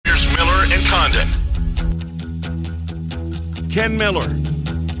Condon. Ken Miller.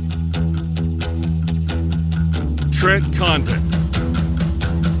 Trent Condon.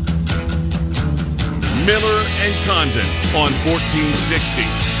 Miller and Condon on 1460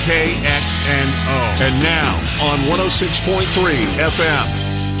 KXNO. And now on 106.3 FM.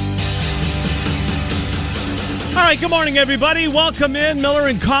 All right, good morning, everybody. Welcome in. Miller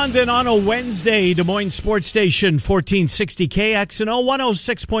and Condon on a Wednesday. Des Moines Sports Station, 1460 KXNO,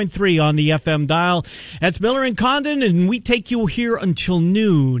 106.3 on the FM dial. That's Miller and Condon, and we take you here until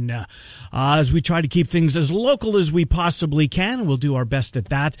noon. As we try to keep things as local as we possibly can. We'll do our best at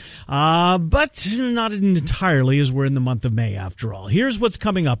that, but not entirely, as we're in the month of May, after all. Here's what's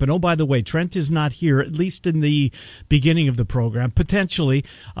coming up. And oh, by the way, Trent is not here, at least in the beginning of the program. Potentially,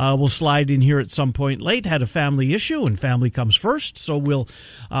 we'll slide in here at some point late. Had a family issue, and family comes first, so we'll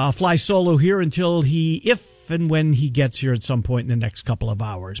fly solo here until if and when he gets here at some point in the next couple of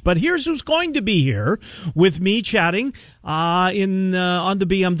hours. But here's who's going to be here with me chatting on the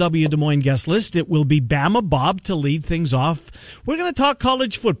BMW Des Moines guest list. It will be Bama Bob to lead things off. We're going to talk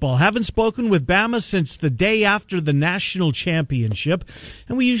college football. Haven't spoken with Bama since the day after the national championship,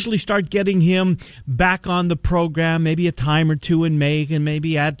 and we usually start getting him back on the program maybe a time or two in May, and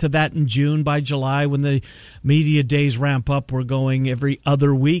maybe add to that in June. By July, when the media days ramp up, we're going every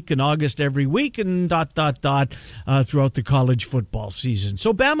other week, in August every week, and throughout the college football season.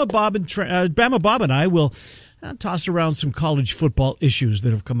 So Bama Bob and I will toss around some college football issues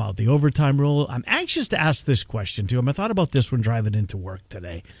that have come out. The overtime rule. I'm anxious to ask this question to him. I thought about this when driving into work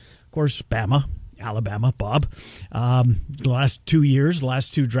today. Of course, Alabama, Bob. The last 2 years, the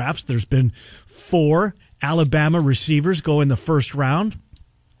last two drafts, there's been 4 Alabama receivers go in the first round.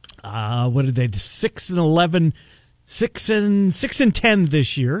 What did they? 6 and 11, 6 and 10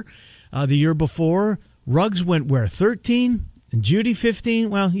 this year. The year before, Ruggs went where? 13? And Judy 15?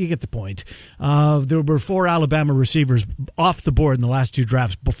 Well, you get the point. There were 4 Alabama receivers off the board in the last 2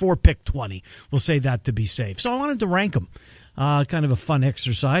 drafts before pick 20. We'll say that to be safe. So I wanted to rank them. Kind of a fun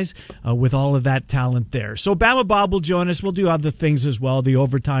exercise with all of that talent there. So Bama Bob will join us. We'll do other things as well, the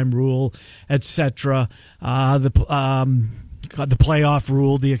overtime rule, etc. The playoff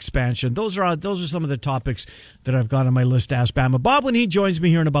rule, the expansion. Those are some of the topics that I've got on my list to ask Bama Bob when he joins me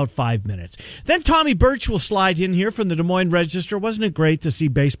here in about 5 minutes. Then Tommy Birch will slide in here from the Des Moines Register. Wasn't it great to see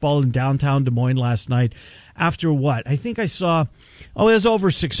baseball in downtown Des Moines last night? After what? I think I saw, it was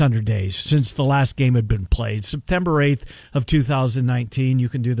over 600 days since the last game had been played. September 8th of 2019. You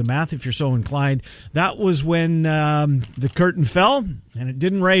can do the math if you're so inclined. That was when the curtain fell, and it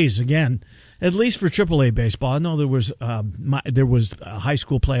didn't raise again. At least for AAA baseball. I know there was high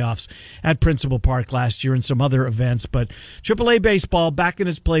school playoffs at Principal Park last year and some other events, but AAA baseball back in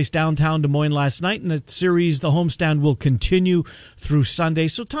its place downtown Des Moines last night, and the series, the homestand, will continue through Sunday.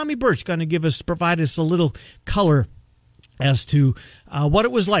 So Tommy Birch going to provide us a little color as to what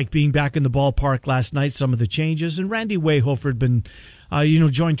it was like being back in the ballpark last night, some of the changes. And Randy Wayhofer had been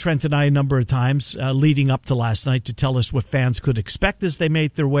joined Trent and I a number of times leading up to last night to tell us what fans could expect as they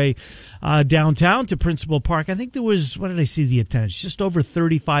made their way downtown to Principal Park. I think there was, what did I see the attendance? Just over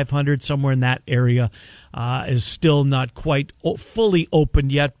 3,500, somewhere in that area. Is still not quite fully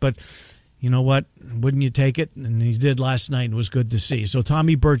opened yet, but you know what? Wouldn't you take it? And he did last night, and it was good to see. So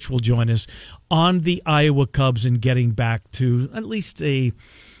Tommy Birch will join us on the Iowa Cubs and getting back to at least a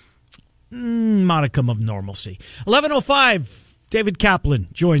modicum of normalcy. 11:05, David Kaplan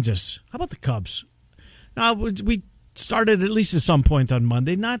joins us. How about the Cubs? Now, we started at least at some point on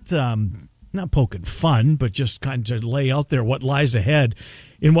Monday, not poking fun, but just kind of lay out there what lies ahead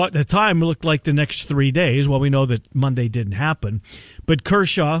in what at the time looked like the next 3 days. Well, we know that Monday didn't happen. But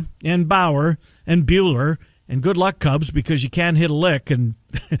Kershaw and Bauer and Buehler, and good luck, Cubs, because you can't hit a lick. And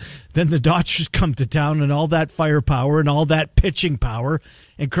then the Dodgers come to town and all that firepower and all that pitching power.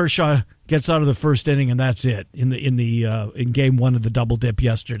 And Kershaw gets out of the first inning, and that's it in game 1 of the double dip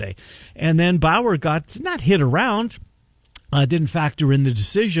yesterday. And then Bauer got not hit around, didn't factor in the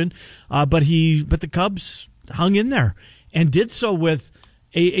decision, but the Cubs hung in there and did so with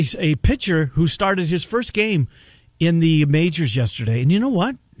a pitcher who started his first game in the majors yesterday. And you know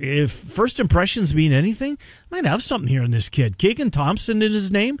what? If first impressions mean anything, might have something here in this kid. Keegan Thompson in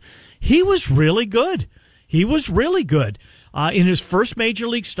his name. He was really good. In his first major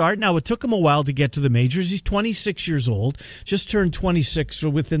league start. Now, it took him a while to get to the majors. He's 26 years old, just turned 26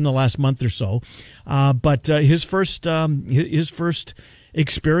 within the last month or so. But his first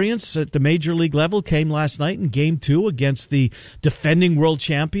experience at the major league level came last night in Game 2 against the defending world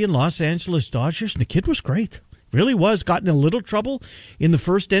champion Los Angeles Dodgers. And the kid was great. Really was. Got in a little trouble in the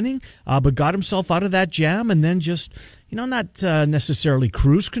first inning, but got himself out of that jam and then just, not necessarily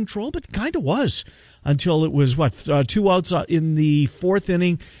cruise control, but kind of was until it was, 2 outs in the fourth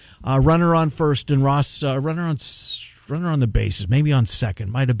inning, runner on first and Ross, runner on the bases, maybe on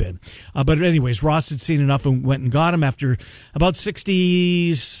second, might have been. But anyways, Ross had seen enough and went and got him after about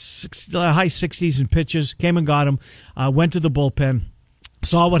 60s, high 60s in pitches, came and got him, went to the bullpen.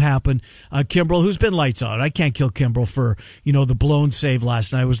 Saw what happened. Kimbrel, who's been lights out. I can't kill Kimbrel for, the blown save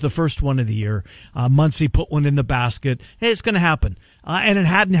last night. It was the first one of the year. Muncy put one in the basket. Hey, it's going to happen. And it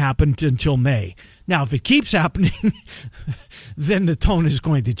hadn't happened until May. Now, if it keeps happening, then the tone is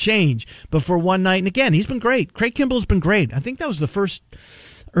going to change. But for one night, and again, he's been great. Craig Kimbrel's been great. I think that was the first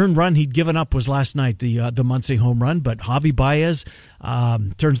earned run he'd given up was last night, the Muncy home run. But Javi Baez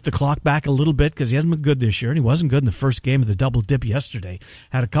turns the clock back a little bit because he hasn't been good this year, and he wasn't good in the first game of the double dip yesterday.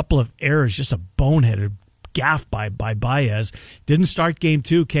 Had a couple of errors, just a boneheaded gaff by Baez. Didn't start game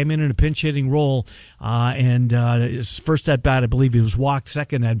 2, came in a pinch-hitting role, and his first at-bat, I believe he was walked.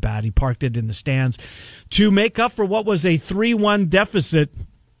 Second at-bat, he parked it in the stands to make up for what was a 3-1 deficit.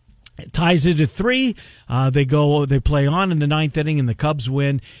 It ties it at 3. They play on in the ninth inning, and the Cubs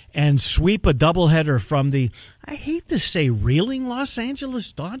win and sweep a doubleheader from the, I hate to say, reeling Los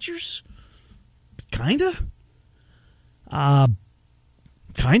Angeles Dodgers. Kinda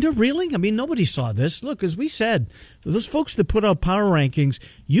reeling. I mean, nobody saw this. Look, as we said, those folks that put out power rankings,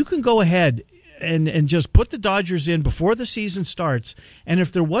 you can go ahead and just put the Dodgers in before the season starts. And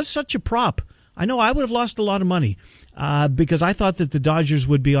if there was such a prop, I know I would have lost a lot of money. Because I thought that the Dodgers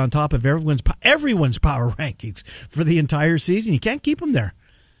would be on top of everyone's power rankings for the entire season. You can't keep them there.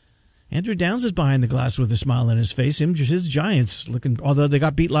 Andrew Downs is behind the glass with a smile on his face. His Giants looking, although they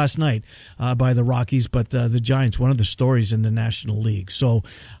got beat last night by the Rockies, but the Giants, one of the stories in the National League. So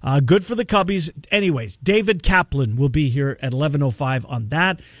good for the Cubbies. Anyways, David Kaplan will be here at 11:05 on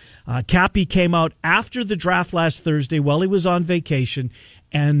that. Cappy came out after the draft last Thursday while he was on vacation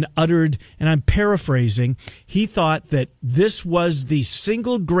and uttered, and I'm paraphrasing, he thought that this was the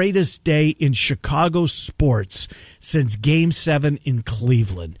single greatest day in Chicago sports since Game 7 in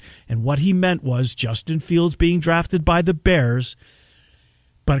Cleveland. And what he meant was Justin Fields being drafted by the Bears,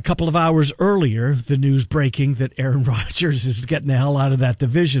 but a couple of hours earlier, the news breaking that Aaron Rodgers is getting the hell out of that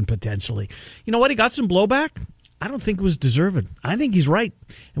division potentially. You know what? He got some blowback. I don't think it was deserved. I think he's right.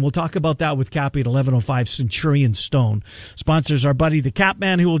 And we'll talk about that with Cappy at 11:05. Centurion Stone sponsors our buddy, the Cap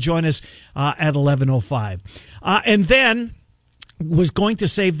Man, who will join us at 11:05. And then was going to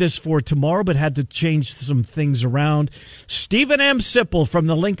save this for tomorrow, but had to change some things around. Stephen M. Sipple from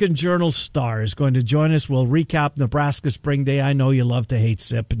the Lincoln Journal-Star is going to join us. We'll recap Nebraska Spring Day. I know you love to hate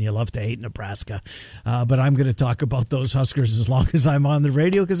Sip and you love to hate Nebraska, but I'm going to talk about those Huskers as long as I'm on the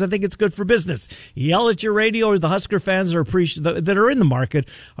radio because I think it's good for business. Yell at your radio, or the Husker fans are that are in the market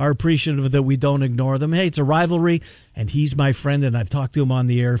are appreciative that we don't ignore them. Hey, it's a rivalry, and he's my friend, and I've talked to him on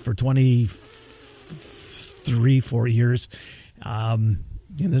the air for 4 years.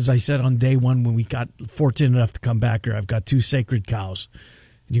 And as I said on day one, when we got fortunate enough to come back here, I've got 2 sacred cows.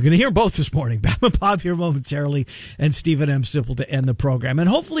 And you're going to hear both this morning. Bam and Bob here momentarily, and Stephen M. Sipple to end the program. And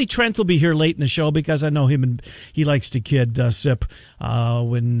hopefully Trent will be here late in the show because I know him and he likes to kid Sip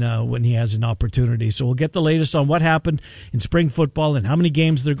when he has an opportunity. So we'll get the latest on what happened in spring football and how many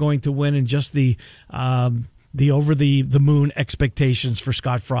games they're going to win, and just the over-the-moon expectations for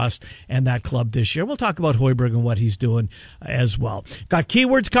Scott Frost and that club this year. We'll talk about Hoiberg and what he's doing as well. Got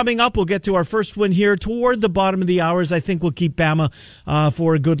keywords coming up. We'll get to our first one here toward the bottom of the hours. I think we'll keep Bama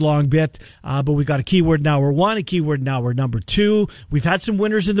for a good long bit. But we've got a keyword in hour 1, a keyword in hour number 2. We've had some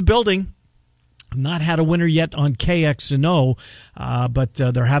winners in the building. Not had a winner yet on KXNO, but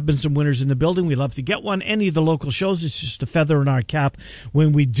there have been some winners in the building. We'd love to get one. Any of the local shows, it's just a feather in our cap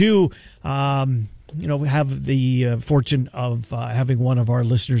when we do we have the fortune of having one of our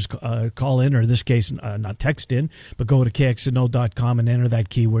listeners call in, or in this case, not text in, but go to KXNO.com and enter that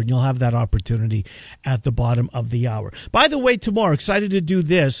keyword, and you'll have that opportunity at the bottom of the hour. By the way, tomorrow, excited to do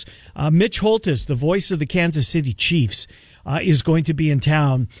this, Mitch Holthus, the voice of the Kansas City Chiefs, is going to be in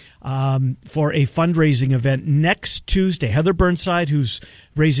town for a fundraising event next Tuesday. Heather Burnside, who's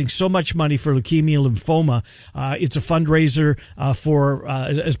raising so much money for leukemia and lymphoma, it's a fundraiser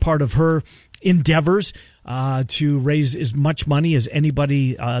as part of her endeavors to raise as much money as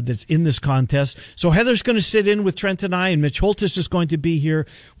anybody that's in this contest. So Heather's going to sit in with Trent and I, and Mitch Holthus is going to be here.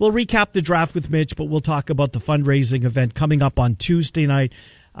 We'll recap the draft with Mitch, but we'll talk about the fundraising event coming up on Tuesday night.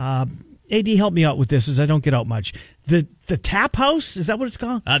 AD, help me out with this, as I don't get out much. The Tap House, is that what it's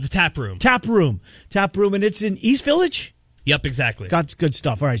called? The Tap Room. Tap Room, and it's in East Village? Yep, exactly. Got good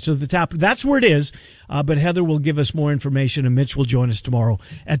stuff. All right, so the tap, that's where it is. But Heather will give us more information, and Mitch will join us tomorrow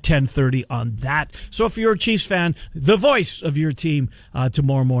at 10:30 on that. So if you're a Chiefs fan, the voice of your team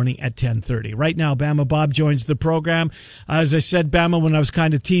tomorrow morning at 10:30. Right now, Bama Bob joins the program. As I said, Bama, when I was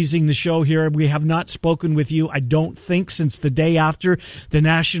kind of teasing the show here, we have not spoken with you, I don't think, since the day after the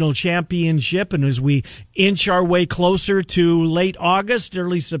national championship. And as we inch our way closer to late August,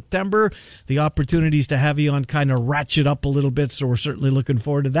 early September, the opportunities to have you on kind of ratchet up a little bit, so we're certainly looking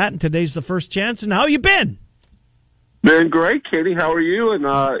forward to that. And today's the first chance. And how you been? Been great, Katie. How are you?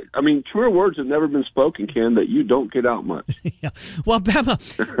 And truer words have never been spoken, Ken, that you don't get out much. Yeah. Well,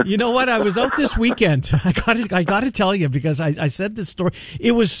 Bama, you know what? I was out this weekend. I got to tell you, because I said this story.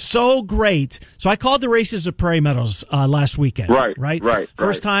 It was so great. So I called the races at Prairie Meadows last weekend. Right.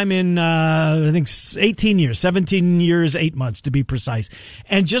 First time in I think 17 years, 8 months to be precise.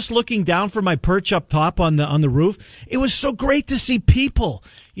 And just looking down from my perch up top on the roof, it was so great to see people.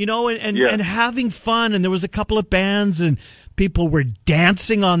 And having fun, and there was a couple of bands, and people were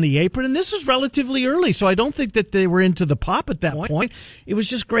dancing on the apron, and this was relatively early, so I don't think that they were into the pop at that point. It was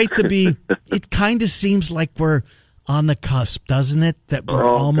just great to be, it kind of seems like we're on the cusp, doesn't it? That we're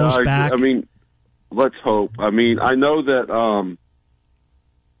almost back. I mean, let's hope. I mean, I know that, and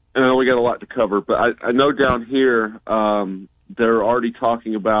I know we got a lot to cover, but I know down here, they're already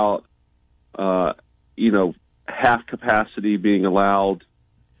talking about, half capacity being allowed.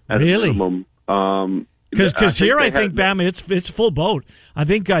 Really? Because here I think Bama, it's full boat. I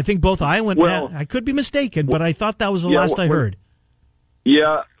think both I went. Well, I could be mistaken, but I thought that was the last I heard.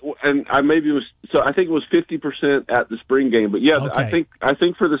 Yeah, and I think it was 50% at the spring game. But yeah, okay. I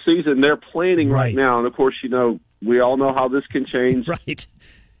think for the season they're planning right now, and of course we all know how this can change. Right.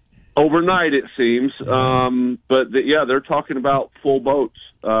 Overnight, it seems. But they're talking about full boats.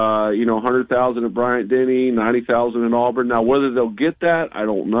 100,000 at Bryant-Denny, 90,000 in Auburn. Now, whether they'll get that, I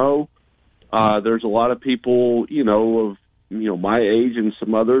don't know. There's a lot of people, of my age and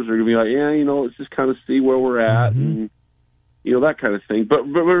some others are going to be like, let's just kind of see where we're at, and that kind of thing. But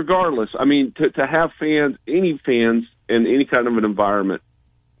regardless, I mean, to have any fans in any kind of an environment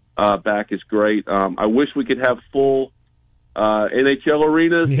back is great. I wish we could have full NHL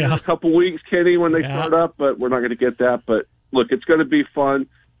arenas in a couple weeks, Kenny, when they start up, but we're not going to get that. But look, it's going to be fun.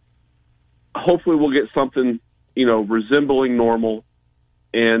 Hopefully we'll get something, resembling normal.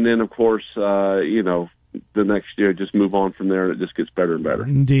 And then, of course, the next year, just move on from there, and it just gets better and better.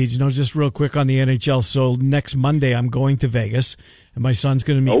 Indeed. Just real quick on the NHL. So next Monday, I'm going to Vegas, and my son's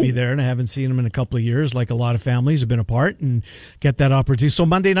going to meet me there, and I haven't seen him in a couple of years, like a lot of families have been apart, and get that opportunity. So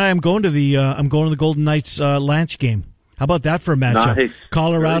Monday night, I'm going to the Golden Knights Lance game. How about that for a matchup? Nice.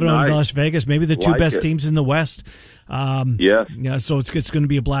 Colorado and Las Vegas, maybe the two best teams in the West. Yes. Yeah, so it's going to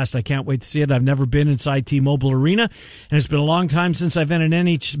be a blast. I can't wait to see it. I've never been inside T-Mobile Arena, and it's been a long time since I've been at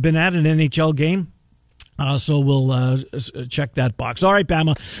an NHL game. So we'll check that box. All right,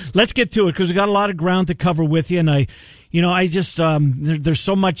 Bama, let's get to it, because we got a lot of ground to cover with you, and I just there's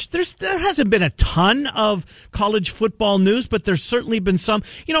so much. There hasn't been a ton of college football news, but there's certainly been some.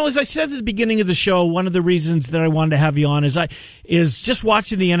 As I said at the beginning of the show, one of the reasons that I wanted to have you on is just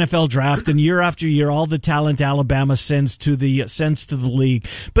watching the NFL draft, and year after year, all the talent Alabama sends to the league.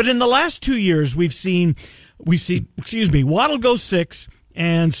 But in the last 2 years, we've seen Waddle go 6.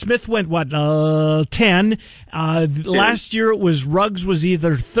 And Smith went 10. Last year it was Ruggs was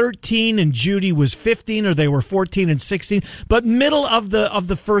either 13 and Judy was 15, or they were 14 and 16, but middle of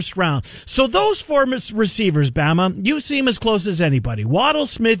the first round. So those four receivers, Bama, you see them as close as anybody. Waddle,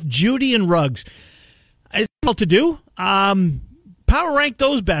 Smith, Judy, and Ruggs. It's difficult to do. Power rank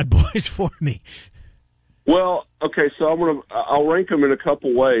those bad boys for me. Well, okay, so I'll rank them in a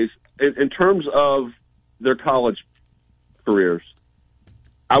couple ways in terms of their college careers.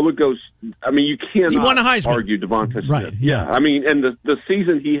 I would go. I mean, you cannot argue Devonta Smith. Right, yeah. I mean, and the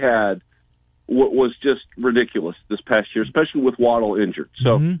season he had was just ridiculous this past year, especially with Waddle injured.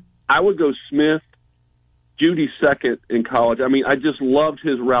 So I would go Smith, Judy second in college. I mean, I just loved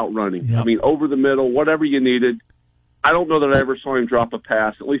his route running. Yep. I mean, over the middle, whatever you needed. I don't know that I ever saw him drop a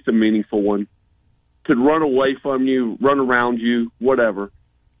pass, at least a meaningful one. Could run away from you, run around you, whatever.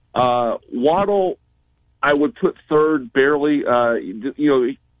 Waddle, I would put third barely.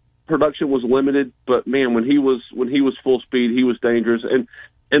 Production was limited, but man, when he was full speed, he was dangerous.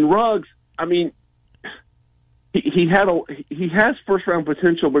 And Ruggs, I mean, he has first round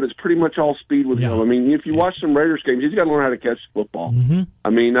potential, but it's pretty much all speed with him. I mean, if you watch some Raiders games, he's got to learn how to catch the football. I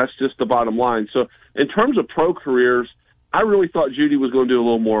mean, that's just the bottom line. So in terms of pro careers, I really thought Judy was going to do a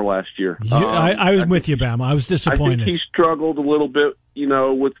little more last year. I was with you, Bama. I was disappointed. I think he struggled a little bit,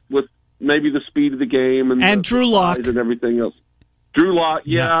 with maybe the speed of the game and Drew Lock and everything else. Drew Lock,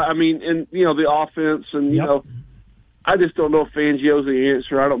 yeah. I mean, and the offense, and I just don't know if Fangio's the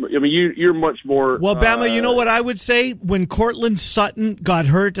answer. I mean, you're much more. Well, Bama, you know what I would say? When Cortland Sutton got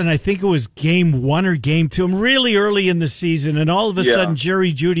hurt, and I think it was game 1 or game 2, really early in the season, and all of a sudden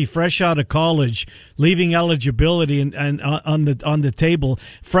Jerry Jeudy, fresh out of college, leaving eligibility and on the table,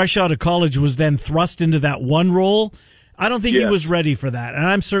 fresh out of college, was then thrust into that one role. I don't think he was ready for that, and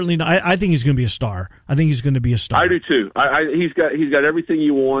I'm certainly not. I think he's going to be a star. I think he's going to be a star. I do too. He's got everything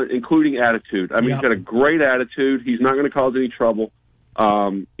you want, including attitude. I mean, he's got a great attitude. He's not going to cause any trouble.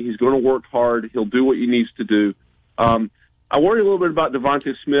 He's going to work hard. He'll do what he needs to do. I worry a little bit about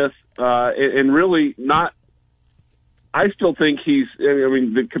Devontae Smith, and really not. I still think he's. I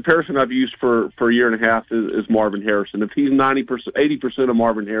mean, the comparison I've used for a year and a half is Marvin Harrison. If he's 90%, 80% of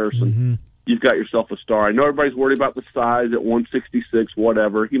Marvin Harrison. You've got yourself a star. I know everybody's worried about the size at 166,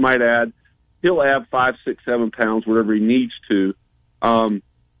 whatever. He'll add 5, 6, 7 pounds, whatever he needs to. I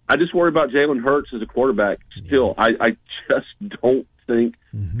just worry about Jalen Hurts as a quarterback still. I just don't think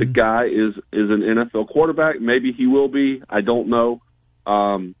the guy is an NFL quarterback. Maybe he will be. I don't know.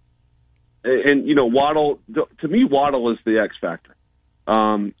 And Waddle, to me, Waddle is the X factor.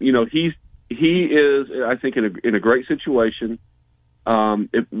 He is, I think, in a great situation.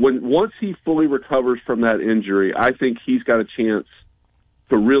 Once he fully recovers from that injury, I think he's got a chance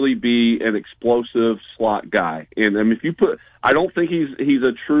to really be an explosive slot guy. And I mean, I don't think he's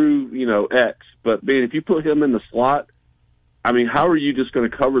a true, X, but man, if you put him in the slot, I mean, how are you just going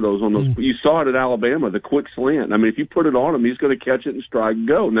to cover those on those? You saw it at Alabama, the quick slant. I mean, if you put it on him, he's going to catch it and strike and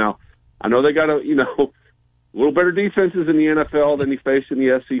go. Now, I know they got a little better defenses in the NFL than he faced in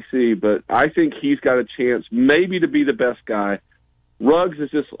the SEC, but I think he's got a chance maybe to be the best guy. Ruggs is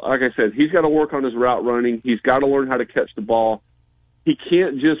just, like I said, he's got to work on his route running. He's got to learn how to catch the ball. He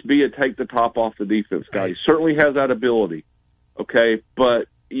can't just be a take the top off the defense guy. He certainly has that ability, okay? But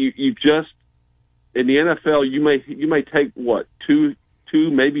you just, in the NFL, you may take, two,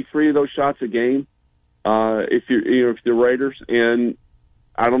 maybe 3 of those shots a game if you're the Raiders, and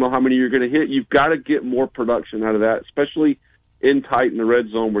I don't know how many you're going to hit. You've got to get more production out of that, especially in tight in the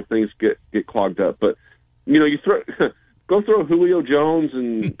red zone where things get clogged up. But, you go throw Julio Jones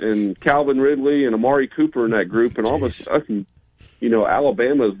and Calvin Ridley and Amari Cooper in that group, and all of a sudden,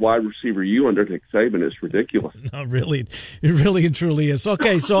 Alabama's wide receiver under Nick Saban is ridiculous. No, really, it really and truly is.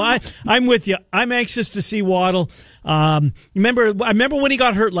 Okay, so I'm with you. I'm anxious to see Waddle. I remember when he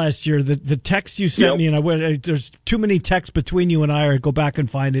got hurt last year, the text you sent me, and there's too many texts between you and I, or go back and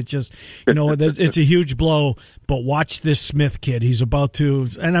find it. Just, it's a huge blow, but watch this Smith kid. He's about to,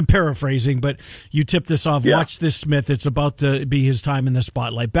 and I'm paraphrasing, but you tipped us off. Yeah. Watch this Smith. It's about to be his time in the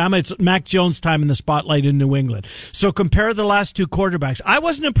spotlight. Bama, it's Mac Jones' time in the spotlight in New England. So compare the last 2 quarterbacks. I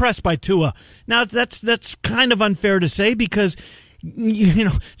wasn't impressed by Tua. Now, that's kind of unfair to say because,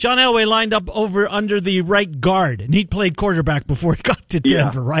 John Elway lined up under the right guard, and he'd played quarterback before he got to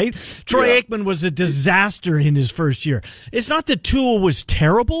Denver, right? Troy Aikman was a disaster in his first year. It's not that Tua was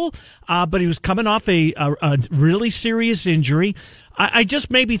terrible, but he was coming off a really serious injury. I just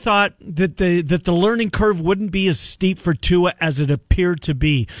maybe thought that the learning curve wouldn't be as steep for Tua as it appeared to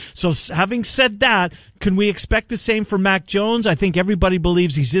be. So having said that, can we expect the same for Mac Jones? I think everybody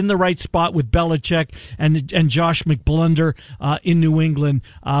believes he's in the right spot with Belichick and Josh McBlunder in New England.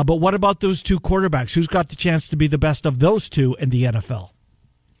 But what about those 2 quarterbacks? Who's got the chance to be the best of those 2 in the NFL?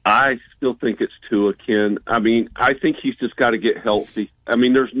 I still think it's Tua, Ken. I mean, I think he's just got to get healthy. I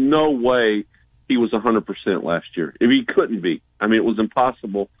mean, there's no way he was 100% last year. If he couldn't be. I mean, it was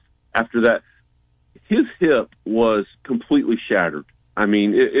impossible after that. His hip was completely shattered. I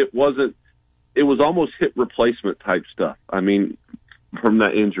mean, it wasn't, it was almost hip replacement type stuff. I mean, from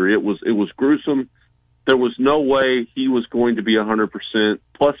that injury, it was gruesome. There was no way he was going to be 100%,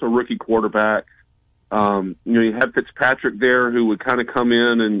 plus a rookie quarterback. You had Fitzpatrick there who would kind of come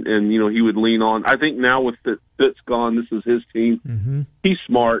in and he would lean on. I think now with Fitz gone, this is his team. Mm-hmm. He's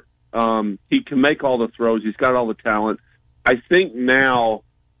smart. He can make all the throws. He's got all the talent. I think now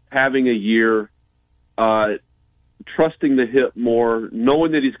having a year, trusting the hip more,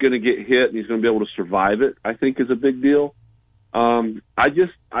 knowing that he's going to get hit and he's going to be able to survive it, I think is a big deal. He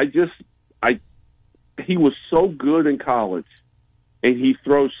was so good in college and he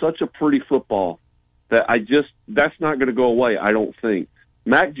throws such a pretty football that that's not going to go away, I don't think.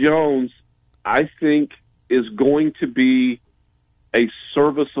 Mac Jones, I think, is going to be a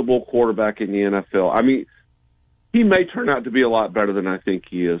serviceable quarterback in the NFL. I mean, he may turn out to be a lot better than I think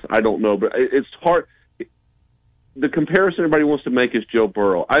he is. I don't know, but it's hard. The comparison everybody wants to make is Joe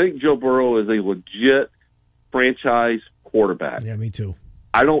Burrow. I think Joe Burrow is a legit franchise quarterback. Yeah, me too.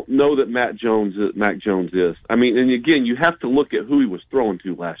 I don't know that Mac Jones is. I mean, and again, you have to look at who he was throwing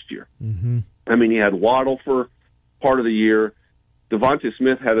to last year. Mm-hmm. I mean, he had Waddle for part of the year. Devontae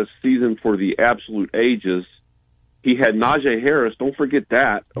Smith had a season for the absolute ages. He had Najee Harris, don't forget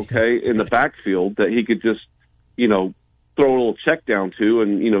that, okay, in the backfield that he could just, throw a little check down to,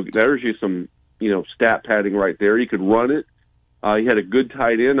 and, there's you some, stat padding right there. He could run it. He had a good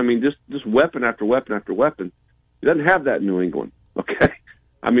tight end. I mean, just weapon after weapon after weapon. He doesn't have that in New England, okay?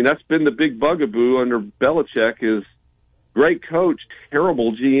 I mean, that's been the big bugaboo under Belichick is great coach,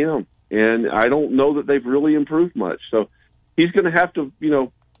 terrible GM. And I don't know that they've really improved much. So he's going to have to,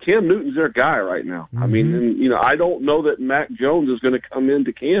 Cam Newton's their guy right now. Mm-hmm. I mean, and, I don't know that Mac Jones is going to come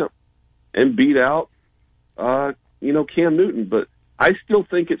into camp and beat out, Cam Newton. But I still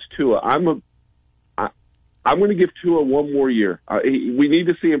think it's Tua. I'm going to give Tua one more year. We need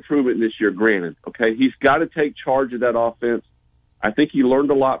to see improvement this year, granted. Okay, he's got to take charge of that offense. I think he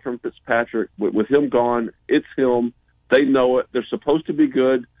learned a lot from Fitzpatrick. With him gone, it's him. They know it. They're supposed to be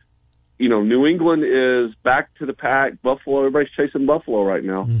good. New England is back to the pack. Buffalo, everybody's chasing Buffalo right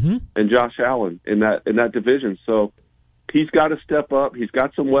now, and Josh Allen in that division. So he's got to step up. He's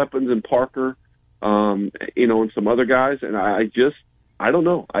got some weapons in Parker, and some other guys. And I don't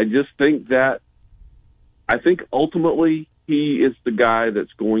know. I think ultimately he is the guy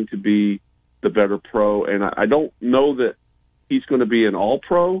that's going to be the better pro. And I don't know that he's going to be an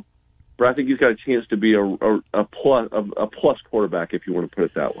all-pro, but I think he's got a chance to be a plus quarterback, if you want to put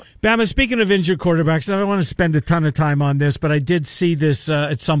it that way. Bama, speaking of injured quarterbacks, I don't want to spend a ton of time on this, but I did see this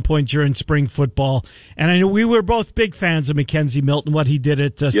at some point during spring football, and I know we were both big fans of Mackenzie Milton, what he did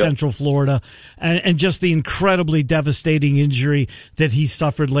at Central Florida, and just the incredibly devastating injury that he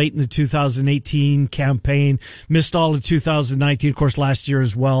suffered late in the 2018 campaign, missed all of 2019, of course, last year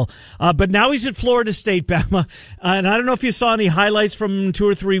as well. But now he's at Florida State, Bama, and I don't know if you saw any highlights from 2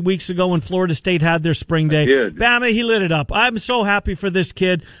 or 3 weeks ago when Florida State had their spring day. Bama, he lit it up. I'm so happy for this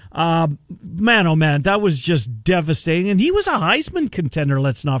kid. Man, oh man, that was just devastating. And he was a Heisman contender,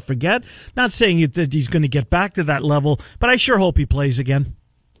 let's not forget. Not saying that he's going to get back to that level, but I sure hope he plays again.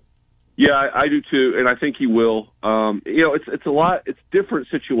 Yeah, I do too, and I think he will. It's different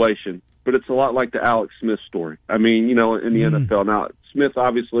situation, but it's a lot like the Alex Smith story. I mean, in the NFL. Now, Smith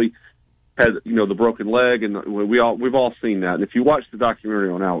obviously had the broken leg, and we've all seen that. And if you watch the documentary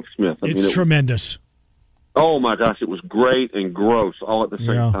on Alex Smith, it's tremendous. Oh my gosh, it was great and gross all at the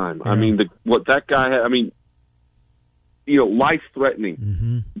same time. Yeah. I mean, what that guy had. I mean, life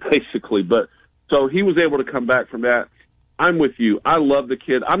threatening, basically. But so he was able to come back from that. I'm with you. I love the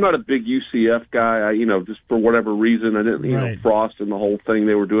kid. I'm not a big UCF guy. Just for whatever reason, I didn't, Frost and the whole thing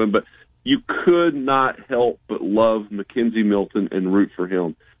they were doing. But you could not help but love Mackenzie Milton and root for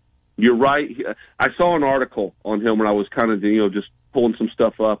him. You're right. I saw an article on him when I was kind of, just pulling some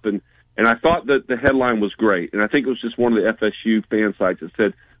stuff up, and I thought that the headline was great. And I think it was just one of the FSU fan sites that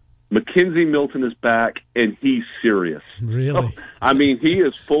said, Mackenzie Milton is back, and he's serious. Really? I mean, he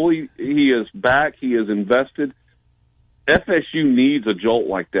is back. He is invested. FSU needs a jolt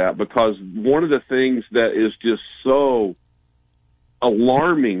like that, because one of the things that is just so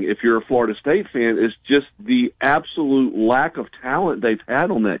alarming if you're a Florida State fan is just the absolute lack of talent they've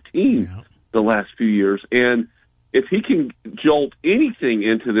had on that team the last few years. And if he can jolt anything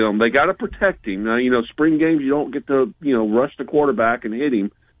into them, they got to protect him. Now, spring games, you don't get to, rush the quarterback and hit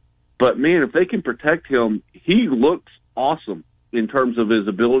him. But, man, if they can protect him, he looks awesome in terms of his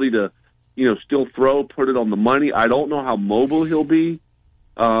ability to, still throw, put it on the money. I don't know how mobile he'll be.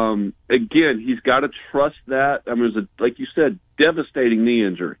 Again, he's got to trust that. I mean, it was like you said, devastating knee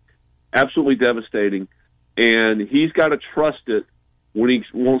injury, absolutely devastating, and he's got to trust it when he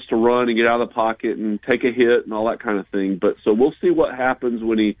wants to run and get out of the pocket and take a hit and all that kind of thing. But so we'll see what happens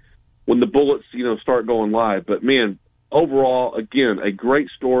when the bullets start going live. But man, overall, again, a great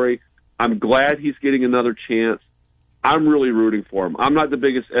story. I'm glad he's getting another chance. I'm really rooting for him. I'm not the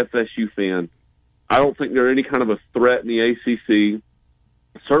biggest FSU fan. I don't think they're any kind of a threat in the ACC.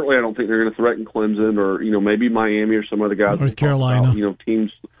 Certainly, I don't think they're going to threaten Clemson or maybe Miami or some other guys. North Carolina,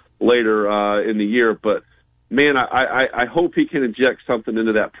 teams later in the year. But man, I hope he can inject something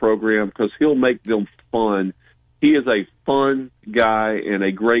into that program, because he'll make them fun. He is a fun guy and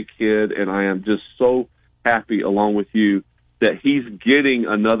a great kid, and I am just so happy, along with you, that he's getting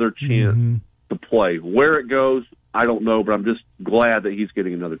another chance to play. Where it goes, I don't know, but I'm just glad that he's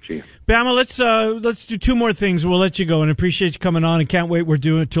getting another chance. Bama, let's do two more things. We'll let you go, and appreciate you coming on. And can't wait. We're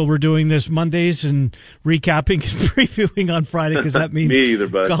doing this Mondays and recapping and previewing on Friday, because that means Me either,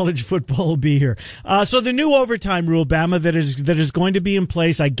 bud. college football will be here. So the new overtime rule, Bama, that is going to be in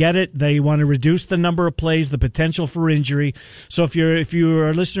place. I get it. They want to reduce the number of plays, the potential for injury. So if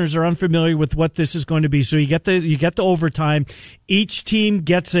your listeners are unfamiliar with what this is going to be, so you get the overtime. Each team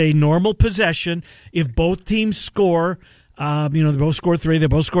gets a normal possession. If both teams score, they both score 3, they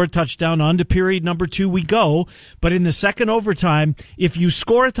both score a touchdown. On to period number 2 we go. But in the second overtime, if you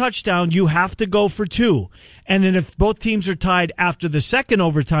score a touchdown, you have to go for 2. And then if both teams are tied after the second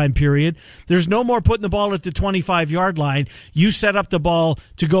overtime period, there's no more putting the ball at the 25-yard line. You set up the ball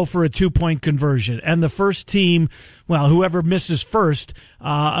to go for a 2-point conversion. And the first team, whoever misses first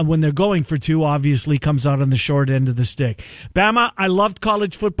when they're going for 2, obviously comes out on the short end of the stick. Bama, I loved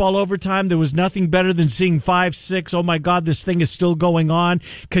college football overtime. There was nothing better than seeing 5, 6. Oh, my God, this thing is still going on.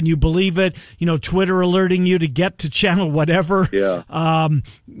 Can you believe it? Twitter alerting you to get to channel whatever. Yeah.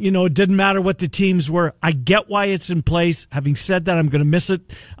 It didn't matter what the teams were. I get why it's in place. Having said that, I'm going to miss it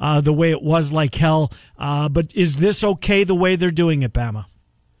the way it was like hell. But is this okay the way they're doing it, Bama?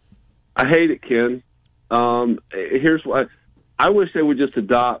 I hate it, Ken. Here's why. I wish they would just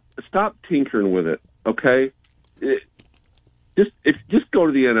stop tinkering with it, okay? Just go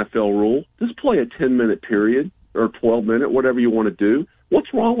to the NFL rule. Just play a 10-minute period or 12-minute, whatever you want to do.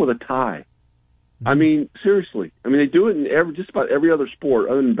 What's wrong with a tie? I mean, seriously. I mean, they do it in just about every other sport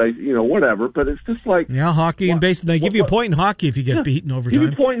other than whatever. But it's just like hockey and baseball. They give you a point in hockey if you get beaten overtime. Give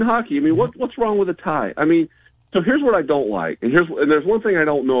you a point in hockey. I mean, what's wrong with a tie? I mean, so here's what I don't like, and there's one thing I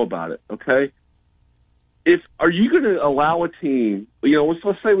don't know about it. Okay, are you going to allow a team?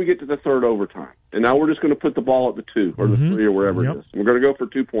 Let's say we get to the third overtime, and now we're just going to put the ball at the 2 or the 3 or wherever it is. We're going to go for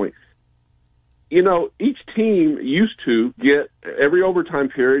 2 points. Each team used to get every overtime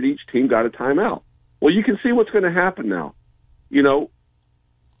period. Each team got a timeout. Well, you can see what's going to happen now.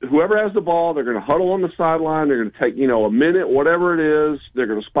 Whoever has the ball, they're going to huddle on the sideline. They're going to take, a minute, whatever it is. They're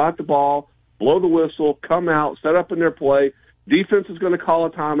going to spot the ball, blow the whistle, come out, set up in their play. Defense is going to call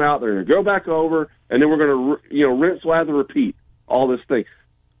a timeout. They're going to go back over, and then we're going to, rinse, lather, repeat all this thing.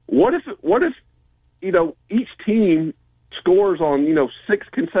 What if each team scores on, 6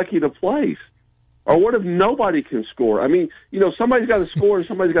 consecutive plays? Or what if nobody can score? I mean, somebody's got to score and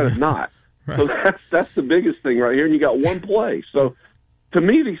somebody's got to not. Right. So that's the biggest thing right here, and you got one play. So to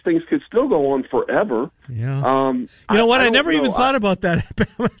me, these things could still go on forever. Yeah. I never even thought about that.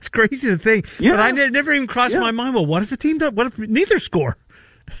 It's crazy to think. Yeah. But I never even crossed my mind. Well, what if a team does? What if neither score?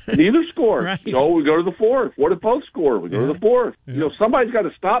 Neither score. Right. We go to the 4th. What if both score? We go to the 4th. Yeah. Somebody's got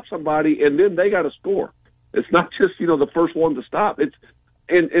to stop somebody, and then they got to score. It's not just the first one to stop. It's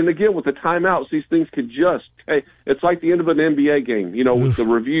And again, with the timeouts, these things could just take, it's like the end of an NBA game, with the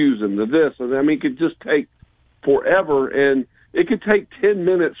reviews and the this. And it could just take forever. And it could take 10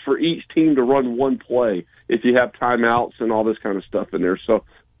 minutes for each team to run one play if you have timeouts and all this kind of stuff in there. So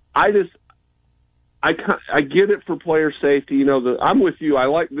I get it for player safety. I'm with you. I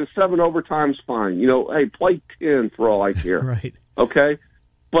like the 7 overtime's fine. Hey, play 10 for all I care. Right. Okay.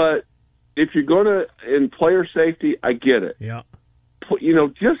 But if you're going to, in player safety, I get it. Yeah.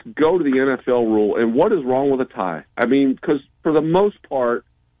 Just go to the NFL rule. And what is wrong with a tie? I mean, because for the most part,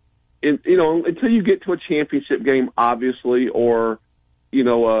 until you get to a championship game, obviously, or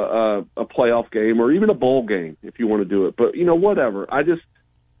a playoff game, or even a bowl game, if you want to do it. But whatever. I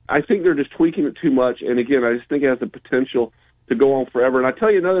think they're just tweaking it too much. And again, I just think it has the potential to go on forever. And I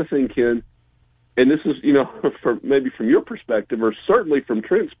tell you another thing, Ken, and this is maybe from your perspective, or certainly from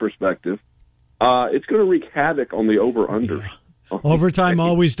Trent's perspective, it's going to wreak havoc on the over/unders. Yeah. Overtime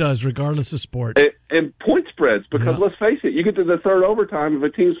always does, regardless of sport. And point spreads, because let's face it, you get to the third overtime, if a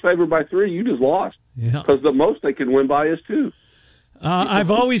team's favored by 3, you just lost. Yeah. Because the most they can win by is 2. I've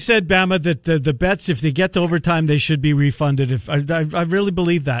always said, Bama, that the bets, if they get to overtime, they should be refunded. I really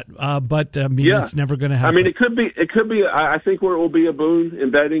believe that, but it's never going to happen. I mean, it could be. I think where it will be a boon in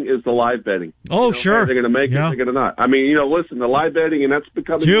betting is the live betting. Oh, sure. Are they going to make it? They're going to not. I mean, listen, the live betting, and that's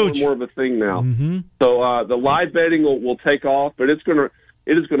becoming more and more of a thing now. Mm-hmm. So the live betting will take off, but it is going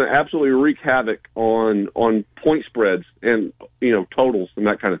to absolutely wreak havoc on point spreads and totals and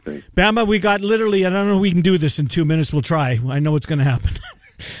that kind of thing. Bama, we got literally, I don't know if we can do this in 2 minutes. We'll try. I know it's going to happen.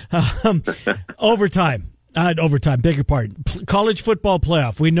 Overtime, beg your pardon. College football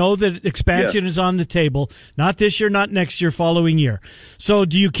playoff. We know that expansion is on the table. Not this year, not next year, following year. So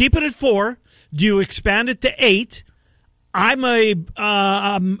do you keep it at 4? Do you expand it to 8? I'm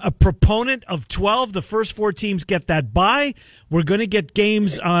a proponent of 12. The first 4 teams get that bye. We're going to get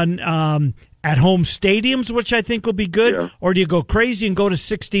games on at home stadiums, which I think will be good, or do you go crazy and go to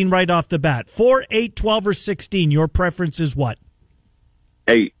 16 right off the bat? 4, 8, 12, or 16? Your preference is what?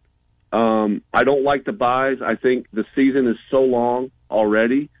 8. I don't like the buys. I think the season is so long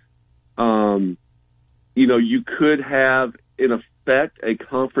already. You could have, in effect, a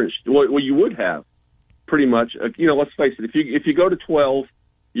conference. Well, you would have pretty much. Let's face it. If you go to 12,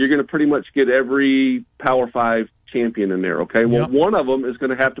 you're going to pretty much get every Power 5 champion in there. Okay. Well, one of them is going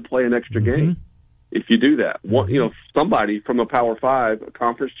to have to play an extra game. If you do that, somebody from a Power 5, a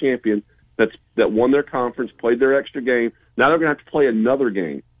conference champion that won their conference, played their extra game. Now they're going to have to play another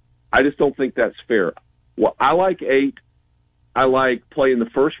game. I just don't think that's fair. Well, I like 8. I like playing the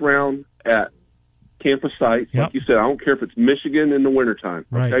first round at campus sites. Like you said, I don't care if it's Michigan in the wintertime.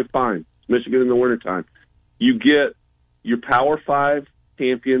 Right. Okay, fine. It's Michigan in the wintertime. You get your Power 5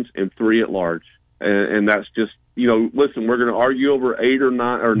 champions and 3 at large. And that's just, listen, we're going to argue over 8 or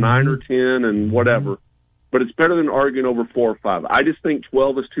 9 or 9 or 10 and whatever. But it's better than arguing over 4 or 5. I just think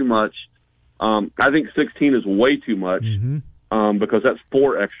 12 is too much. I think 16 is way too much. Because that's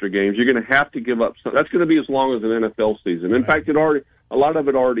 4 extra games. You're going to have to give up some. That's going to be as long as an NFL season. In fact, a lot of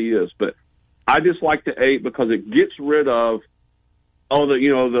it already is. But I just like the 8 because it gets rid of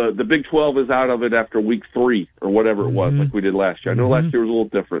the Big 12 is out of it after week 3 or whatever it was, like we did last year. I know last year was a little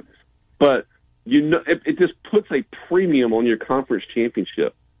different, but it just puts a premium on your conference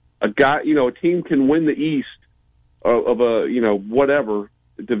championship. A team can win the East of a whatever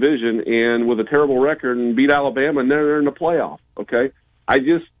division and with a terrible record and beat Alabama and they're in the playoff. Okay. I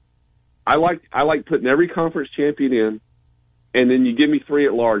like putting every conference champion in, and then you give me 3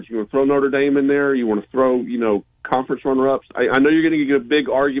 at large. You want to throw Notre Dame in there? You want to throw, conference runner-ups? I know you're going to get a big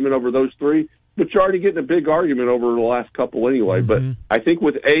argument over those 3, but you're already getting a big argument over the last couple anyway. But I think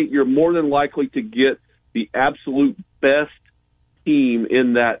with 8, you're more than likely to get the absolute best team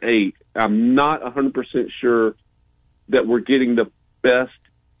in that 8. I'm not 100% sure that we're getting the best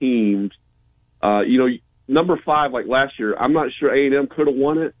teams. Number 5, like last year, I'm not sure A&M could have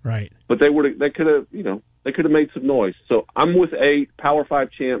won it. Right. But they could have made some noise. So I'm with 8, Power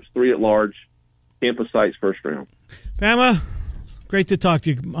 5 champs, 3 at large, campus sites first round. Bama, great to talk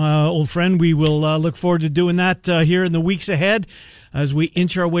to you, old friend. We will look forward to doing that here in the weeks ahead as we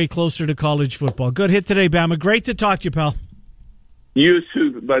inch our way closer to college football. Good hit today, Bama. Great to talk to you, pal. You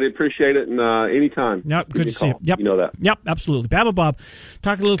too, buddy. Appreciate it. And anytime. Yep, good to see you. Yep. You know that. Yep, absolutely. Bama Bob.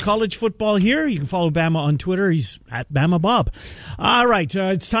 Talking a little college football here. You can follow Bama on Twitter. He's at Bama Bob. All right,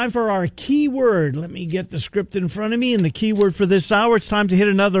 it's time for our keyword. Let me get the script in front of me. And the keyword for this hour, it's time to hit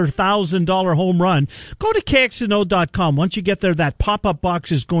another $1,000 home run. Go to KXNO.com. Once you get there, that pop-up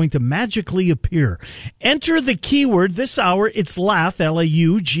box is going to magically appear. Enter the keyword this hour. It's laugh,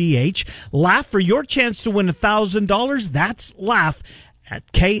 L-A-U-G-H. Laugh for your chance to win $1,000. That's laugh at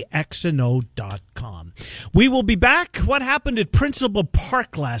KXNO.com. We will be back. What happened at Principal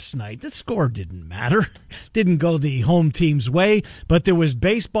Park last night? The score didn't matter. Didn't go the home team's way, but there was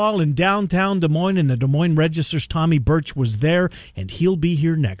baseball in downtown Des Moines, and the Des Moines Register's Tommy Birch was there, and he'll be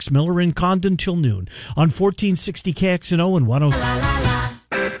here next. Miller and Condon till noon on 1460 KXNO and 106.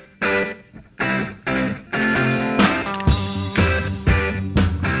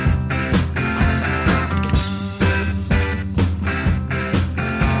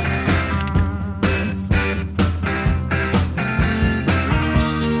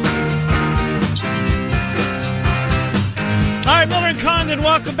 And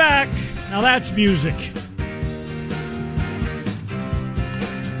welcome back. Now that's music.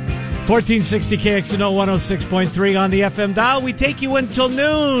 1460 KXNO 106.3 on the FM dial. We take you until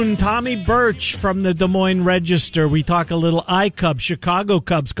noon. Tommy Birch from the Des Moines Register. We talk a little iCubs, Chicago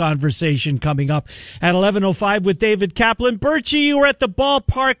Cubs conversation coming up at 11:05 with David Kaplan. Birchie, you were at the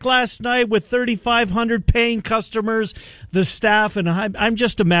ballpark last night with 3,500 paying customers, the staff, and I'm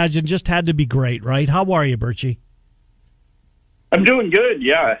just imagining just had to be great, right? How are you, Birchie? I'm doing good,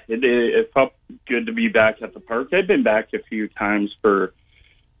 yeah. It felt good to be back at the park. I've been back a few times for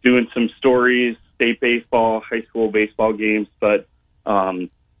doing some stories, state baseball, high school baseball games, but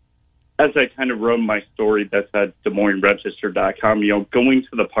as I kind of wrote my story that's at DesMoinesRegister.com, going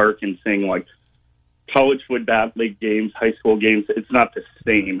to the park and seeing, like, college wood bat league games, high school games, it's not the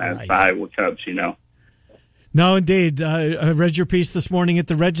same as the Iowa Cubs, No, indeed. I read your piece this morning at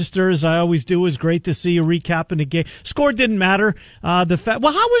the Register, as I always do. It was great to see you recapping a game. Score didn't matter. How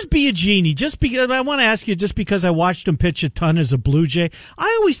was Biagini? Just because I want to ask you, just because I watched him pitch a ton as a Blue Jay,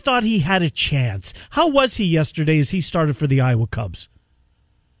 I always thought he had a chance. How was he yesterday as he started for the Iowa Cubs?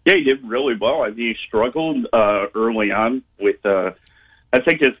 Yeah, he did really well. I think he struggled early on with, I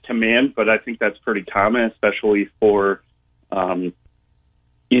think, his command, but I think that's pretty common, especially for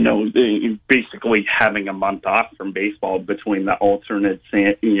basically having a month off from baseball between the alternate,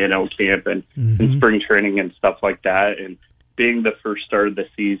 camp and spring training and stuff like that, and being the first start of the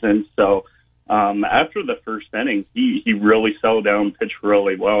season. So after the first inning, he really settled down, pitched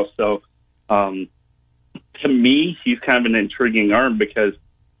really well. So to me, he's kind of an intriguing arm because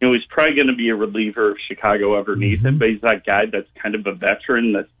he's probably going to be a reliever if Chicago ever needs him, but he's that guy that's kind of a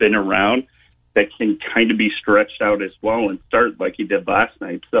veteran that's been around that can kind of be stretched out as well and start like he did last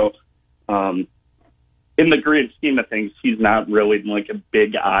night. So in the grand scheme of things, he's not really like a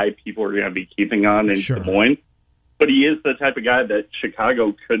big eye people are going to be keeping on in Des Moines. But he is the type of guy that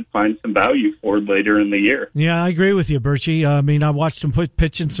Chicago could find some value for later in the year. Yeah, I agree with you, Birchie. I mean, I watched him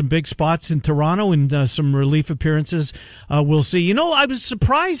pitch in some big spots in Toronto and some relief appearances. We'll see. I was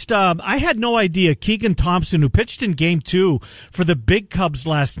surprised. I had no idea Keegan Thompson, who pitched in Game 2 for the Big Cubs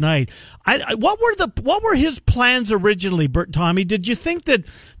last night. What were his plans originally, Tommy? Did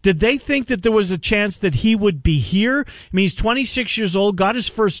they think that there was a chance that he would be here? I mean, he's 26 years old, got his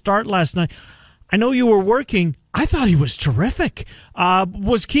first start last night. I know you were working. I thought he was terrific.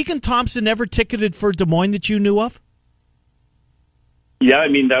 Was Keegan Thompson ever ticketed for Des Moines that you knew of? Yeah, I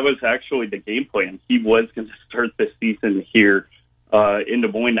mean, that was actually the game plan. He was going to start the season here in Des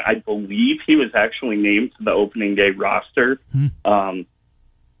Moines. I believe he was actually named to the opening day roster on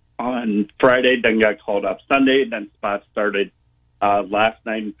Friday, then got called up Sunday, then spot started last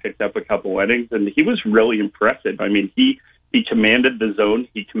night and picked up a couple innings, and he was really impressive. I mean, he commanded the zone.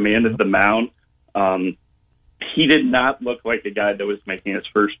 He commanded the mound. He did not look like a guy that was making his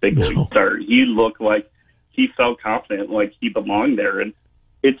first big league start. He looked like he felt confident, like he belonged there. And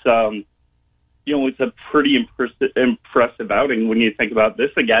it's, it's a pretty impressive outing when you think about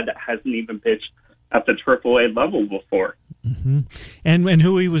this, a guy that hasn't even pitched at the AAA level before. Mm-hmm. And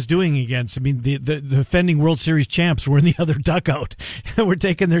who he was doing against. I mean, the defending World Series champs were in the other dugout. We're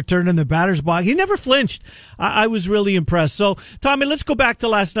taking their turn in the batter's box. He never flinched. I was really impressed. So, Tommy, let's go back to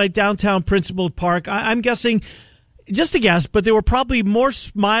last night, downtown Principal Park. I'm guessing, just a guess, but there were probably more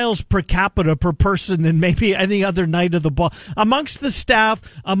smiles per capita per person than maybe any other night of the ball. Amongst the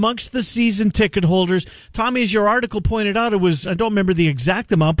staff, amongst the season ticket holders. Tommy, as your article pointed out, it was, I don't remember the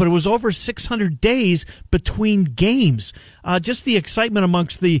exact amount, but it was over 600 days between games. Just the excitement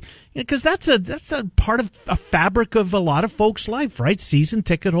amongst because that's a part of a fabric of a lot of folks' life, right? Season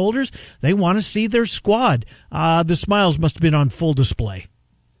ticket holders, they want to see their squad. The smiles must have been on full display.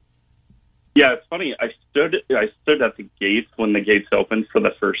 Yeah, it's funny. I stood at the gates when the gates opened for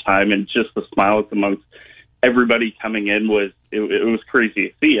the first time, and just the smiles amongst everybody coming in was crazy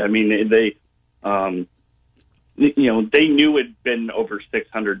to see. I mean, they knew it'd been over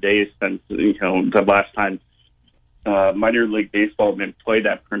 600 days since the last time minor league baseball had been played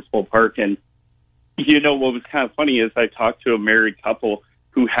at Principal Park. And what was kind of funny is I talked to a married couple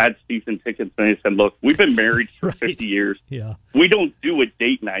who had season tickets, and they said, look, we've been married for 50 years. Yeah. We don't do a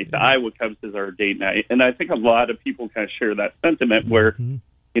date night. The Iowa Cubs is our date night. And I think a lot of people kind of share that sentiment where,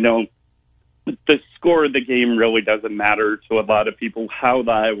 the score of the game really doesn't matter to a lot of people. How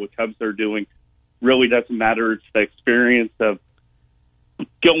the Iowa Cubs are doing really doesn't matter. It's the experience of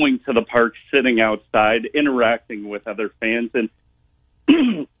going to the park, sitting outside, interacting with other fans. And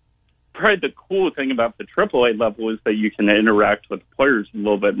probably the cool thing about the AAA level is that you can interact with the players a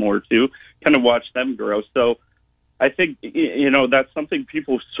little bit more too, kind of watch them grow. So I think, that's something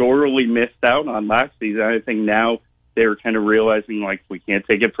people sorely missed out on last season. I think now they're kind of realizing, like, we can't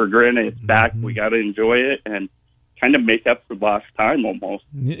take it for granted. It's back. We got to enjoy it and kind of make up for lost time almost.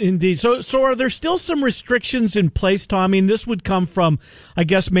 Indeed. So are there still some restrictions in place, Tommy? And this would come from, I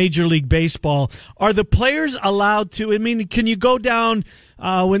guess, Major League Baseball. Are the players allowed to? I mean, can you go down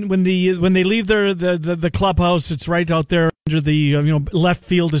when they leave the clubhouse? It's right out there under the left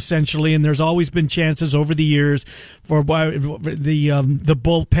field essentially, and there's always been chances over the years for the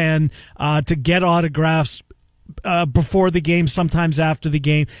bullpen to get autographs before the game, sometimes after the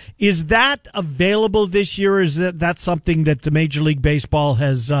game. Is that available this year? Or is that something that the Major League Baseball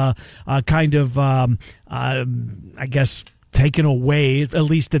has kind of, I guess, taken away, at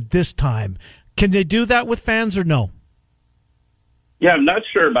least at this time? Can they do that with fans or no? Yeah, I'm not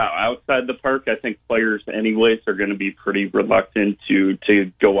sure about outside the park. I think players anyways are going to be pretty reluctant to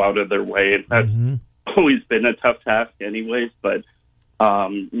go out of their way. And that's always been a tough task anyways, but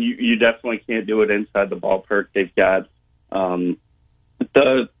you definitely can't do it inside the ballpark. They've got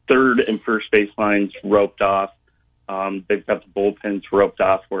the third and first base lines roped off. They've got the bullpens roped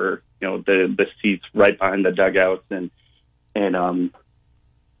off where, the seats right behind the dugouts and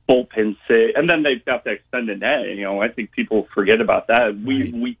bullpens sit. And then they've got the extended net. I think people forget about that.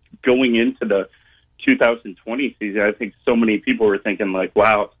 We going into the 2020 season, I think so many people were thinking like,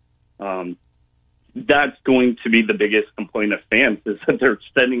 wow, that's going to be the biggest complaint of fans is that they're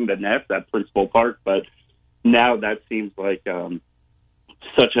extending the nets at Principal Park. But now that seems like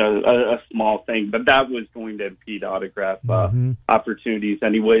such a small thing. But that was going to impede autograph opportunities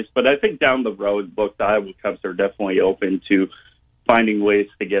anyways. But I think down the road, look, the Iowa Cubs are definitely open to finding ways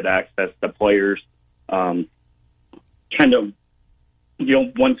to get access to players. Kind of,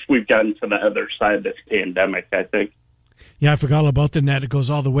 once we've gotten to the other side of this pandemic, I think. Yeah, I forgot all about the net. It goes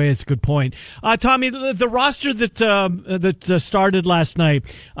all the way. It's a good point. Tommy, the roster that started last night,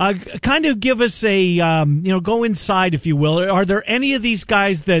 kind of give us a, go inside, if you will. Are there any of these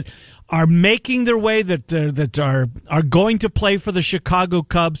guys that are making their way that are going to play for the Chicago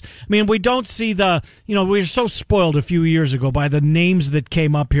Cubs? I mean, we don't see we were so spoiled a few years ago by the names that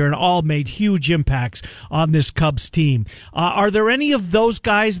came up here and all made huge impacts on this Cubs team. Are there any of those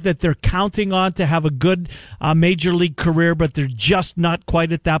guys that they're counting on to have a good major league career, but they're just not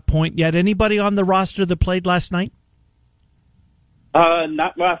quite at that point yet? Anybody on the roster that played last night?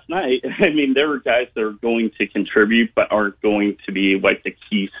 Not last night. I mean, there were guys that are going to contribute, but aren't going to be like the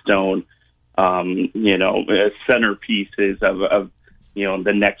keystone, centerpieces of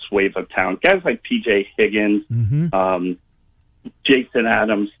the next wave of talent. Guys like P.J. Higgins, Jason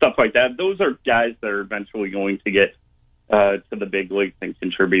Adams, stuff like that. Those are guys that are eventually going to get to the big leagues and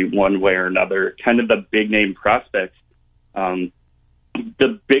contribute one way or another. Kind of the big name prospects.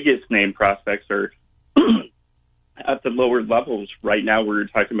 The biggest name prospects are at the lower levels right now. We're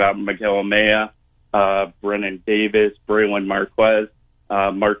talking about Miguel Amaya, Brennan Davis, Braylon Marquez.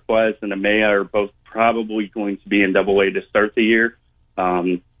 Marquez and Amaya are both probably going to be in Double-A to start the year.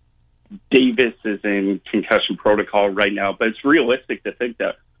 Davis is in concussion protocol right now, but it's realistic to think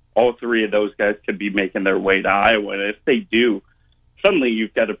that all three of those guys could be making their way to Iowa. And if they do, suddenly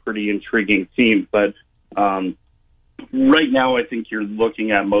you've got a pretty intriguing team. But right now, I think you're looking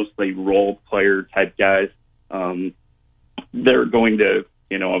at mostly role player type guys. They're going to,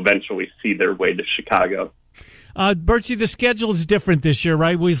 eventually see their way to Chicago. Bertie, the schedule is different this year,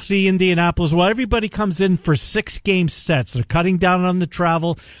 right? We'll see Indianapolis. Well, everybody comes in for 6-game sets. They're cutting down on the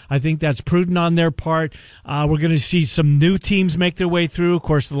travel. I think that's prudent on their part. We're going to see some new teams make their way through. Of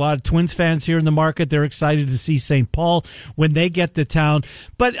course, a lot of Twins fans here in the market. They're excited to see St. Paul when they get to town.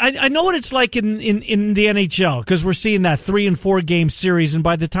 But I know what it's like in the NHL, because we're seeing that 3- and 4-game series. And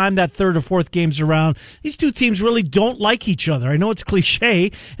by the time that third or fourth game's around, these two teams really don't like each other. I know it's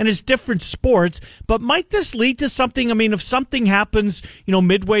cliche and it's different sports, but might this lead to something? I mean, if something happens,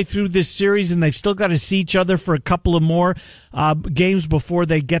 midway through this series and they've still got to see each other for a couple of more games before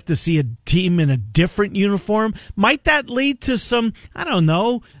they get to see a team in a different uniform, might that lead to some,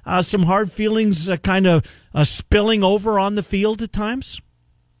 some hard feelings kind of spilling over on the field at times?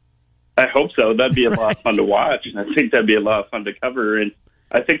 I hope so. That'd be a lot of fun to watch. I think that'd be a lot of fun to cover. And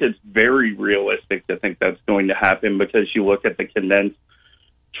I think it's very realistic to think that's going to happen, because you look at the condensed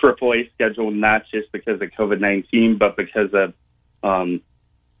AAA schedule, not just because of COVID-19, but because of the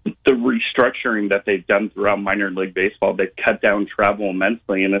restructuring that they've done throughout minor league baseball. They've cut down travel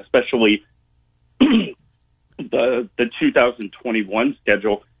immensely, and especially the 2021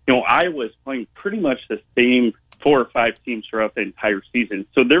 schedule. Iowa's playing pretty much the same 4 or 5 teams throughout the entire season,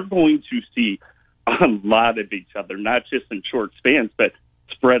 so they're going to see a lot of each other, not just in short spans, but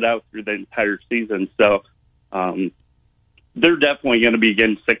spread out through the entire season. So they're definitely going to be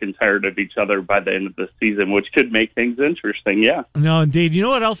getting sick and tired of each other by the end of the season, which could make things interesting, yeah. No, indeed. You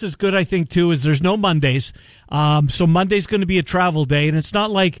know what else is good, I think, too, is there's no Mondays. So Monday's going to be a travel day, and it's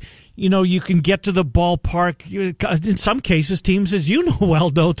not like, you can get to the ballpark. In some cases, teams, as you know well,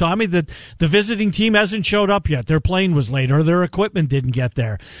 though, Tommy, that the visiting team hasn't showed up yet. Their plane was late or their equipment didn't get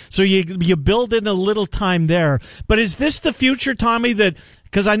there. So you build in a little time there. But is this the future, Tommy,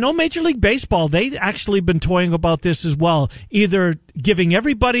 because I know Major League Baseball, they've actually been toying about this as well, either giving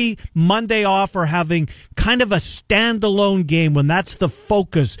everybody Monday off or having kind of a standalone game when that's the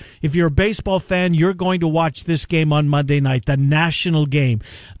focus. If you're a baseball fan, you're going to watch this game on Monday night, the national game.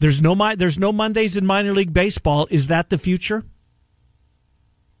 There's no Mondays in minor league baseball. Is that the future?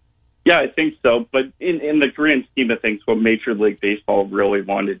 Yeah, I think so. But in the grand scheme of things, what Major League Baseball really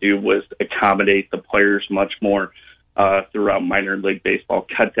wanted to do was accommodate the players much more throughout minor league baseball,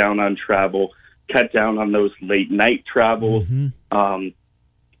 cut down on travel, cut down on those late night travels,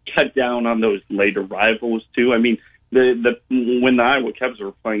 cut down on those late arrivals too. I mean, when the Iowa Cubs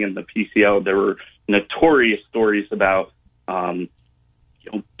were playing in the PCL, there were notorious stories about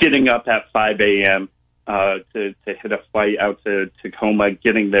getting up at 5 a.m. To hit a flight out to Tacoma,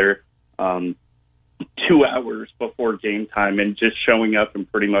 getting there 2 hours before game time, and just showing up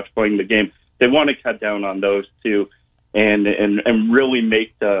and pretty much playing the game. want to cut down on those too, and really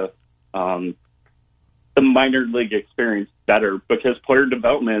make the minor league experience better, because player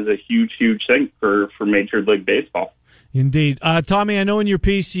development is a huge thing for Major League Baseball. Indeed. Tommy, I know in your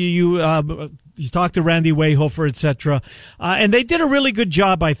piece you talked to Randy Wayhofer, et cetera, and they did a really good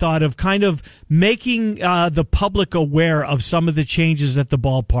job, I thought, of kind of making the public aware of some of the changes at the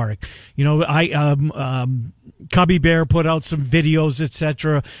ballpark. You know, Cubby Bear put out some videos, et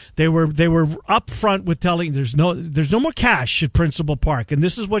cetera. They were upfront with telling there's no more cash at Principal Park, and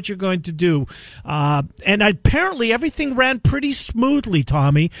this is what you're going to do. And apparently everything ran pretty smoothly,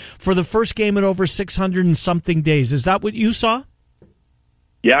 Tommy, for the first game in over 600 and something days. Is that what you saw?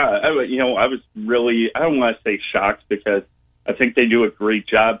 Yeah, I was really, I don't want to say shocked, because I think they do a great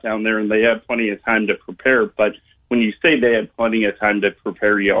job down there and they have plenty of time to prepare. But when you say they had plenty of time to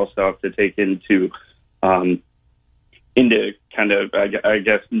prepare, you also have to take into kind of, I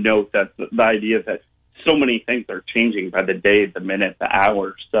guess, note that the idea that so many things are changing by the day, the minute, the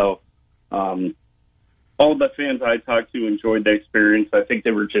hour. So all the fans I talked to enjoyed the experience. I think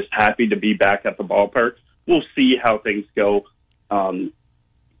they were just happy to be back at the ballpark. We'll see how things go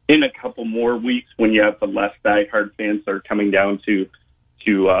in a couple more weeks, when you have the less diehard fans that are coming down to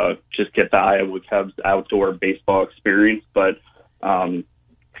just get the Iowa Cubs outdoor baseball experience. But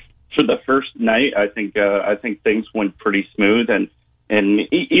for the first night, I think things went pretty smooth, and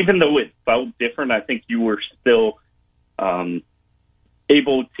even though it felt different, I think you were still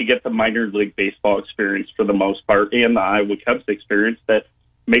able to get the minor league baseball experience for the most part, and the Iowa Cubs experience that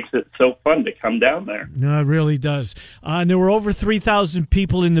makes it so fun to come down there. No, it really does. And there were over 3,000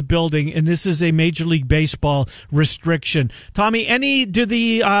 people in the building, and this is a Major League Baseball restriction. Tommy, do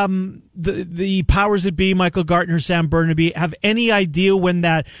the powers that be, Michael Gartner, Sam Burnaby, have any idea when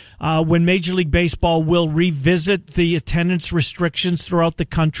Major League Baseball will revisit the attendance restrictions throughout the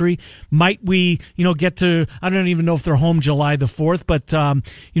country? Might we, get to, I don't even know if they're home July the 4th, but,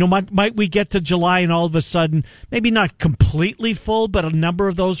 might we get to July and all of a sudden, maybe not completely full, but a number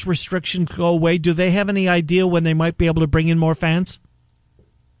of those restrictions go away? Do they have any idea when they might be able to bring in more fans?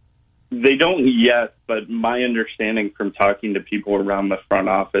 They don't yet, but my understanding from talking to people around the front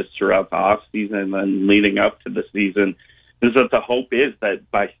office throughout the off season and leading up to the season is that the hope is that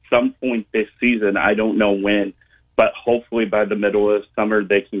by some point this season, I don't know when, but hopefully by the middle of summer,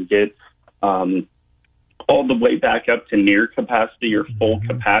 they can get all the way back up to near capacity or full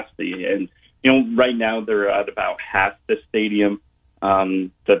capacity. And, right now they're at about half the stadium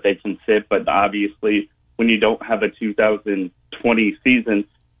that they can sit, but obviously when you don't have a 2020 season,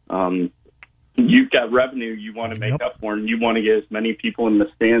 you've got revenue you want to make up for, and you want to get as many people in the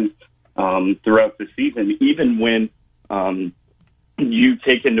stands throughout the season, even when you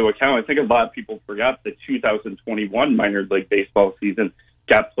take into account, I think a lot of people forgot the 2021 minor league baseball season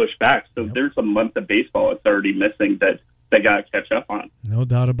got pushed back. So there's a month of baseball it's already missing that they got to catch up on. No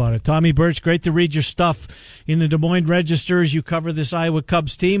doubt about it. Tommy Birch, great to read your stuff in the Des Moines Register as you cover this Iowa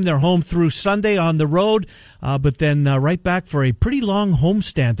Cubs team. They're home through Sunday on the road, but then right back for a pretty long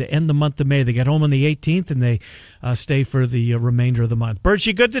homestand to end the month of May. They get home on the 18th, and they stay for the remainder of the month.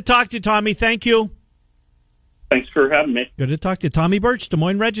 Birchie, good to talk to you, Tommy. Thank you. Thanks for having me. Good to talk to you. Tommy Birch, Des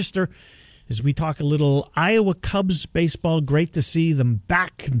Moines Register. As we talk a little Iowa Cubs baseball, great to see them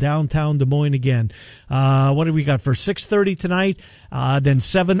back downtown Des Moines again. What do we got for 6:30 tonight? Then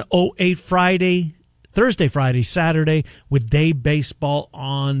 7:08 Thursday, Friday, Saturday, with day baseball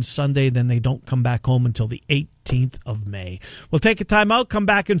on Sunday. Then they don't come back home until the 18th of May. We'll take a timeout, come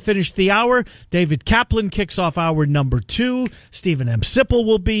back and finish the hour. David Kaplan kicks off hour number 2. Stephen M. Sipple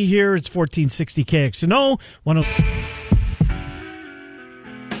will be here. It's 1460 KXNO.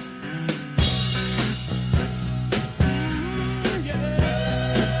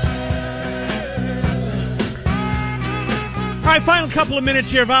 All right, final couple of minutes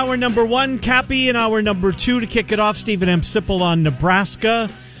here of hour number 1. Cappy in hour number 2 to kick it off. Stephen M. Sipple on Nebraska.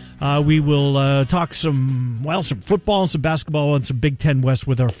 We will talk some football, some basketball, and some Big Ten West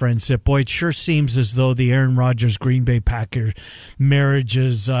with our friend Sip. Boy, it sure seems as though the Aaron Rodgers Green Bay Packers marriage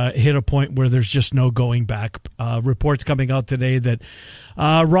has hit a point where there's just no going back. Reports coming out today that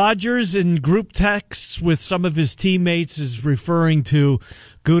Rodgers in group texts with some of his teammates is referring to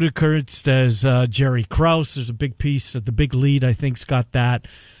Gutekunst as Jerry Krause. There's a big piece, the big lead, I think, has got that.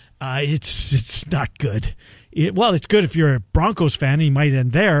 It's not good. It's good if you're a Broncos fan, you might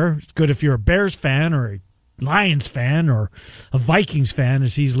end there. It's good if you're a Bears fan or a Lions fan or a Vikings fan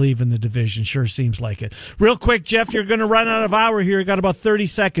as he's leaving the division. Sure seems like it. Real quick, Jeff, you're going to run out of hour here. You got about 30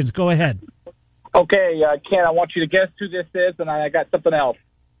 seconds. Go ahead. Okay, Ken, I want you to guess who this is, and I got something else.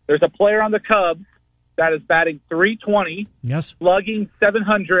 There's a player on the Cubs that is batting .320, yes, slugging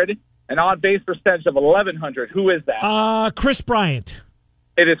 .700, an on-base percentage of 1,100. Who is that? Chris Bryant.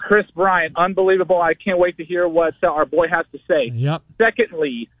 It is Chris Bryant. Unbelievable. I can't wait to hear what our boy has to say. Yep.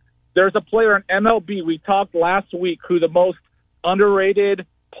 Secondly, there's a player in MLB. We talked last week who the most underrated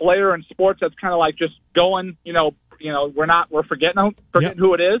player in sports that's kind of like just going, we're forgetting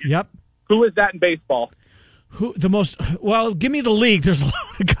who it is. Yep. Who is that in baseball? Who the most? Well, give me the league. There's a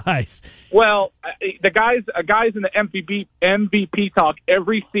lot of guys. Well, the guys in the MVP talk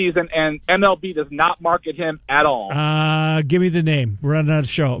every season, and MLB does not market him at all. Give me the name. Running out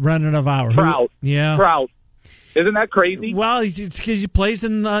of hour. Trout. Yeah. Trout. Isn't that crazy? Well, it's because he plays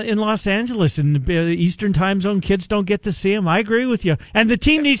in Los Angeles, and the Eastern time zone kids don't get to see him. I agree with you. And the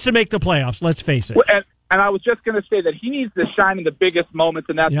team needs to make the playoffs, let's face it. And I was just going to say that he needs to shine in the biggest moments,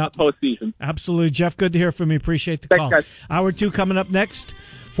 and that's in the postseason. Absolutely. Jeff, good to hear from you. Appreciate the Thanks, call. guys. Hour 2 coming up next.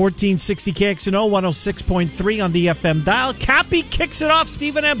 1460 KXNO, 106.3 on the FM dial. Cappy kicks it off.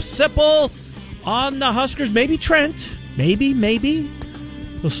 Stephen M. Sipple on the Huskers. Maybe Trent. Maybe.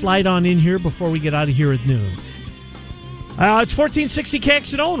 We'll slide on in here before we get out of here at noon. It's 1460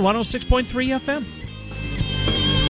 KXNO and 106.3 FM.